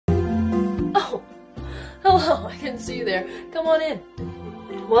Hello, I can see you there. Come on in.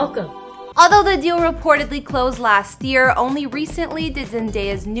 Welcome. Although the deal reportedly closed last year, only recently did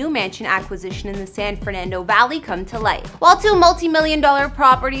Zendaya's new mansion acquisition in the San Fernando Valley come to light. While two multi-million-dollar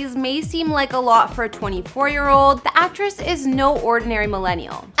properties may seem like a lot for a 24-year-old, the actress is no ordinary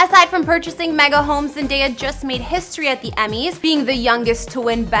millennial. Aside from purchasing mega homes, Zendaya just made history at the Emmys, being the youngest to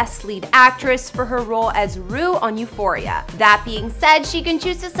win Best Lead Actress for her role as Rue on Euphoria. That being said, she can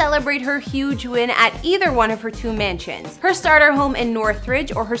choose to celebrate her huge win at either one of her two mansions, her starter home in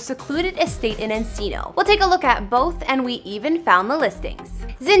Northridge or her secluded estate in Encino. We'll take a look at both, and we even found the listings.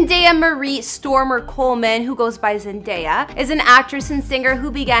 Zendaya Maree Stoermer Coleman, who goes by Zendaya, is an actress and singer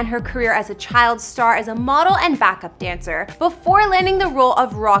who began her career as a child star as a model and backup dancer before landing the role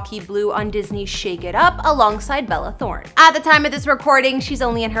of Rocky Blue on Disney's Shake It Up alongside Bella Thorne. At the time of this recording, she's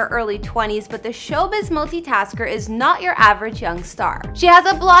only in her early 20s, but the showbiz multitasker is not your average young star. She has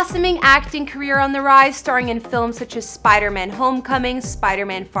a blossoming acting career on the rise, starring in films such as Spiderman Homecoming,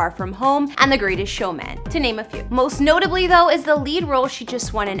 Spiderman Far From Home, and The Greatest Showman, to name a few. Most notably, though, is the lead role she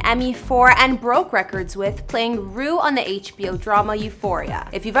just won an Emmy for and broke records with, playing Rue on the HBO drama Euphoria.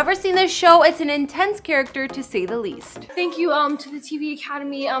 If you've ever seen this show, it's an intense character to say the least. Thank you to the TV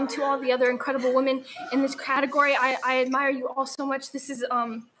Academy, to all the other incredible women in this category. I admire you all so much. This is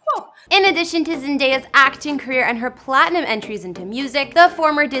In addition to Zendaya's acting career and her platinum entries into music, the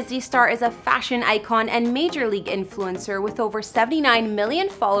former Disney star is a fashion icon and major league influencer with over 79 million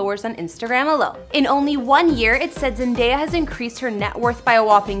followers on Instagram alone. In only 1 year, it said Zendaya has increased her net worth by a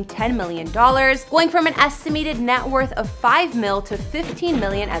whopping $10 million, going from an estimated net worth of $5 million to $15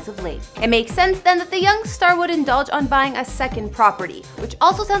 million as of late. It makes sense then that the young star would indulge on buying a second property, which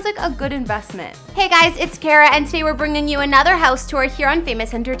also sounds like a good investment. Hey guys, it's Kara, and today we're bringing you another house tour here on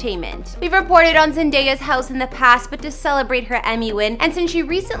Famous Entertainment. We've reported on Zendaya's house in the past, but to celebrate her Emmy win, and since she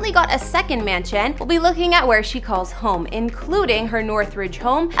recently got a second mansion, we'll be looking at where she calls home, including her Northridge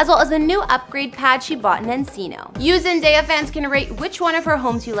home, as well as a new upgrade pad she bought in Encino. You Zendaya fans can rate which one of her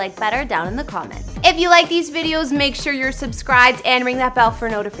homes you like better down in the comments. If you like these videos, make sure you're subscribed and ring that bell for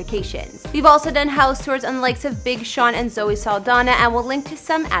notifications. We've also done house tours on the likes of Big Sean and Zoe Saldana, and we'll link to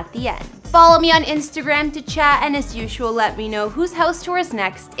some at the end. Follow me on Instagram to chat, and as usual, let me know whose house tour is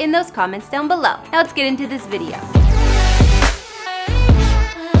next in those comments down below. Now let's get into this video.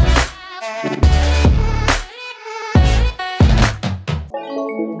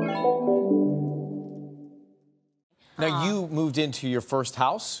 Now, you moved into your first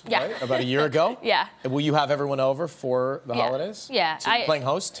house, Yeah. right? About a year ago? Yeah. And will you have everyone over for the holidays? Yeah. So playing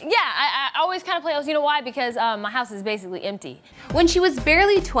host? Yeah, I always kind of play host. You know why? Because my house is basically empty. When she was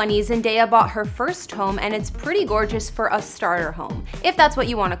barely 20, Zendaya bought her first home, and it's pretty gorgeous for a starter home, if that's what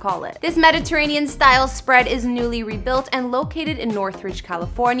you want to call it. This Mediterranean-style spread is newly rebuilt and located in Northridge,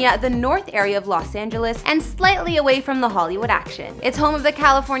 California, the north area of Los Angeles, and slightly away from the Hollywood action. It's home of the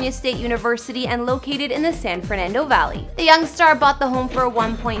California State University and located in the San Fernando Valley. The young star bought the home for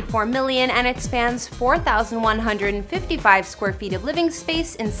 $1.4 million, and it spans 4,155 square feet of living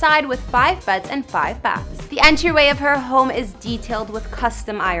space inside with 5 beds and 5 baths. The entryway of her home is detailed with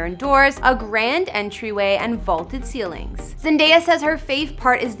custom iron doors, a grand entryway, and vaulted ceilings. Zendaya says her fave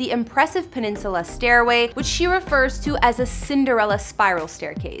part is the impressive peninsula stairway, which she refers to as a Cinderella spiral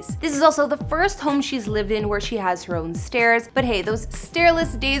staircase. This is also the first home she's lived in where she has her own stairs, but hey, those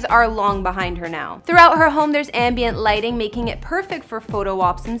stairless days are long behind her now. Throughout her home, there's ambient lighting, making it perfect for photo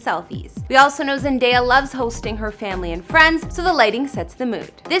ops and selfies. We also know Zendaya loves hosting her family and friends, so the lighting sets the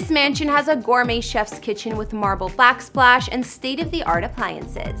mood. This mansion has a gourmet chef's kitchen with marble backsplash and state-of-the-art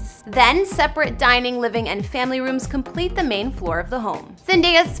appliances. Then, separate dining, living, and family rooms complete the main floor of the home.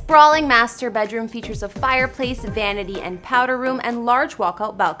 Zendaya's sprawling master bedroom features a fireplace, vanity and powder room, and large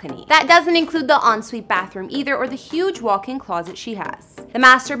walkout balcony. That doesn't include the ensuite bathroom either, or the huge walk-in closet she has. The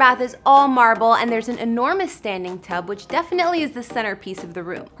master bath is all marble, and there's an enormous standing tub, which definitely is the centerpiece of the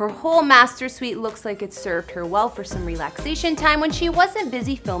room. Her whole master suite looks like it served her well for some relaxation time when she wasn't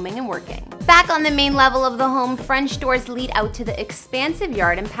busy filming and working. Back on the main level of the home, French doors lead out to the expansive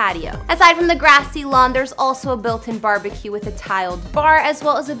yard and patio. Aside from the grassy lawn, there's also a built-in barbecue with a tiled bar, as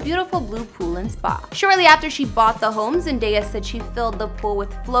well as a beautiful blue pool and spa. Shortly after she bought the home, Zendaya said she filled the pool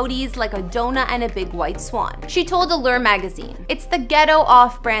with floaties like a donut and a big white swan. She told Allure magazine, "It's the ghetto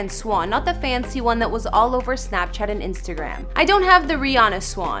off-brand swan, not the fancy one that was all over Snapchat and Instagram. I don't have the Rihanna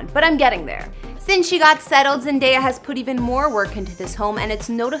swan, but I'm getting there." Since she got settled, Zendaya has put even more work into this home, and it's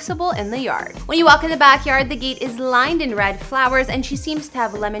noticeable in the yard. When you walk in the backyard, the gate is lined in red flowers, and she seems to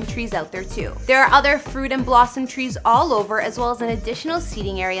have lemon trees out there too. There are other fruit and blossom trees all over, as well as an additional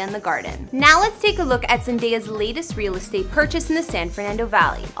seating area in the garden. Now let's take a look at Zendaya's latest real estate purchase in the San Fernando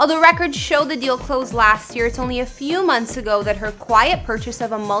Valley. Although records show the deal closed last year, it's only a few months ago that her quiet purchase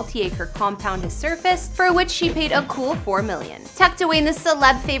of a multi-acre compound has surfaced, for which she paid a cool $4 million. Tucked away in the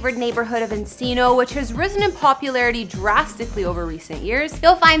celeb-favored neighborhood of Encino, which has risen in popularity drastically over recent years,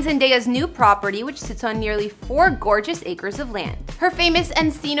 you'll find Zendaya's new property, which sits on nearly 4 gorgeous acres of land. Her famous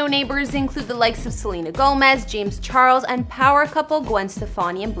Encino neighbors include the likes of Selena Gomez, James Charles, and power couple Gwen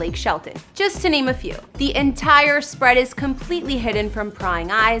Stefani and Blake Shelton, just to name a few. The entire spread is completely hidden from prying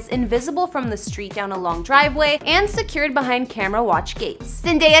eyes, invisible from the street down a long driveway, and secured behind camera watch gates.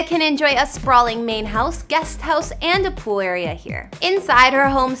 Zendaya can enjoy a sprawling main house, guest house, and a pool area here. Inside, her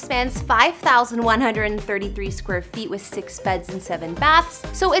home spans 5,133 square feet with 6 beds and 7 baths,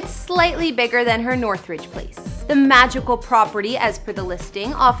 so it's slightly bigger than her Northridge place. The magical property, as per the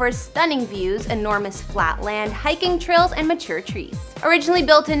listing, offers stunning views, enormous flat land, hiking trails, and mature trees. Originally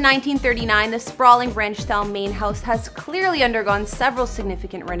built in 1939, the sprawling ranch-style main house has clearly undergone several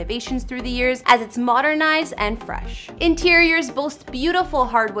significant renovations through the years as it's modernized and fresh. Interiors boast beautiful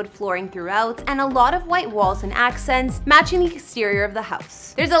hardwood flooring throughout and a lot of white walls and accents matching the exterior of the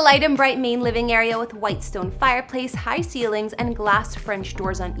house. There's a light and bright main living area with white stone fireplace, high ceilings, and glass French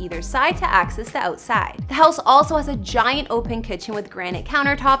doors on either side to access the outside. The house also has a giant open kitchen with granite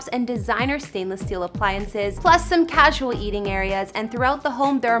countertops and designer stainless steel appliances, plus some casual eating areas, and throughout the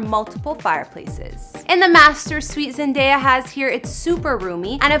home there are multiple fireplaces. In the master suite Zendaya has here, it's super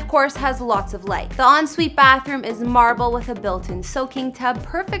roomy and of course has lots of light. The ensuite bathroom is marble with a built-in soaking tub,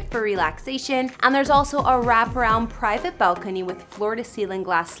 perfect for relaxation, and there's also a wraparound private balcony with floor-to-ceiling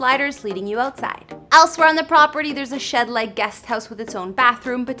glass sliders leading you outside. Elsewhere on the property, there's a shed-like guest house with its own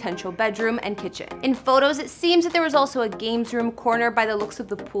bathroom, potential bedroom, and kitchen. In photos, it seems that there was also a games room corner by the looks of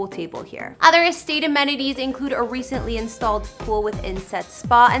the pool table here. Other estate amenities include a recently installed pool with inset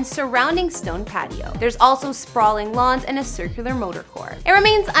spa and surrounding stone patio. There's also sprawling lawns and a circular motor court. It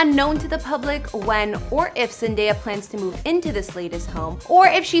remains unknown to the public when or if Zendaya plans to move into this latest home, or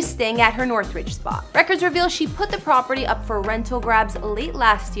if she's staying at her Northridge spot. Records reveal she put the property up for rental grabs late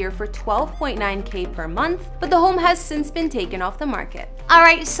last year for $12.9K per month, but the home has since been taken off the market.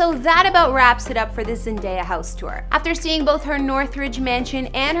 Alright, so that about wraps it up for this Zendaya house tour. After seeing both her Northridge mansion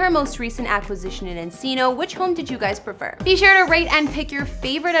and her most recent acquisition in Encino, which home did you guys prefer? Be sure to rate and pick your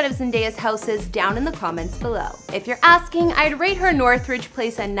favorite out of Zendaya's houses down in the comments below. If you're asking, I'd rate her Northridge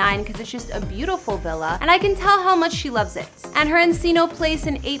place a 9 because it's just a beautiful villa and I can tell how much she loves it. And her Encino place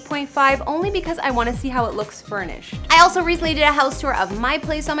an 8.5 only because I want to see how it looks furnished. I also recently did a house tour of my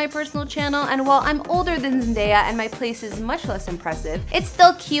place on my personal channel, and while I'm older than Zendaya and my place is much less impressive, it's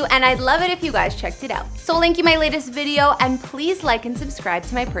still cute and I'd love it if you guys checked it out. So I'll link you my latest video, and please like and subscribe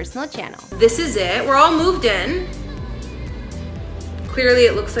to my personal channel. This is it. We're all moved in. Clearly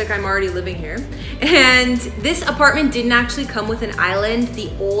it looks like I'm already living here. And this apartment didn't actually come with an island.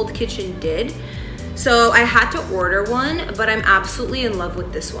 The old kitchen did. So I had to order one, but I'm absolutely in love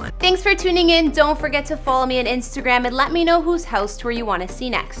with this one. Thanks for tuning in. Don't forget to follow me on Instagram and let me know whose house tour you want to see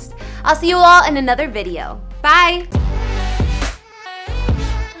next. I'll see you all in another video. Bye!